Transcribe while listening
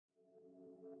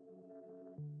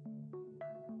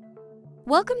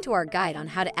Welcome to our guide on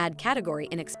how to add category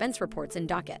and expense reports in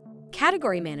Docket.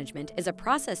 Category management is a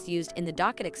process used in the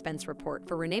Docket expense report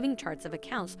for renaming charts of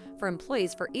accounts for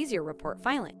employees for easier report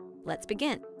filing. Let's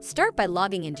begin. Start by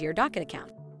logging into your Docket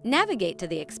account. Navigate to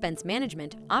the Expense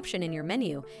Management option in your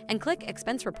menu and click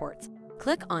Expense Reports.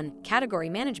 Click on Category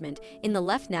Management in the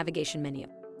left navigation menu.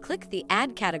 Click the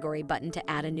Add Category button to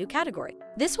add a new category.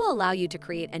 This will allow you to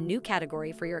create a new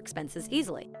category for your expenses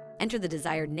easily. Enter the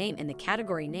desired name in the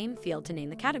Category Name field to name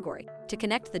the category. To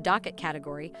connect the Docket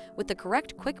category with the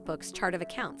correct QuickBooks chart of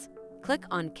accounts, click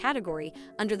on Category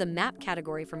under the Map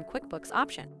category from QuickBooks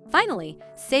option. Finally,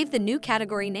 save the new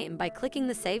category name by clicking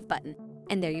the Save button.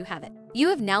 And there you have it. You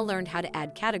have now learned how to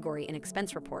add category and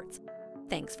expense reports.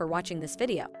 Thanks for watching this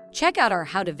video. Check out our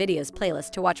How to Videos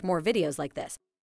playlist to watch more videos like this.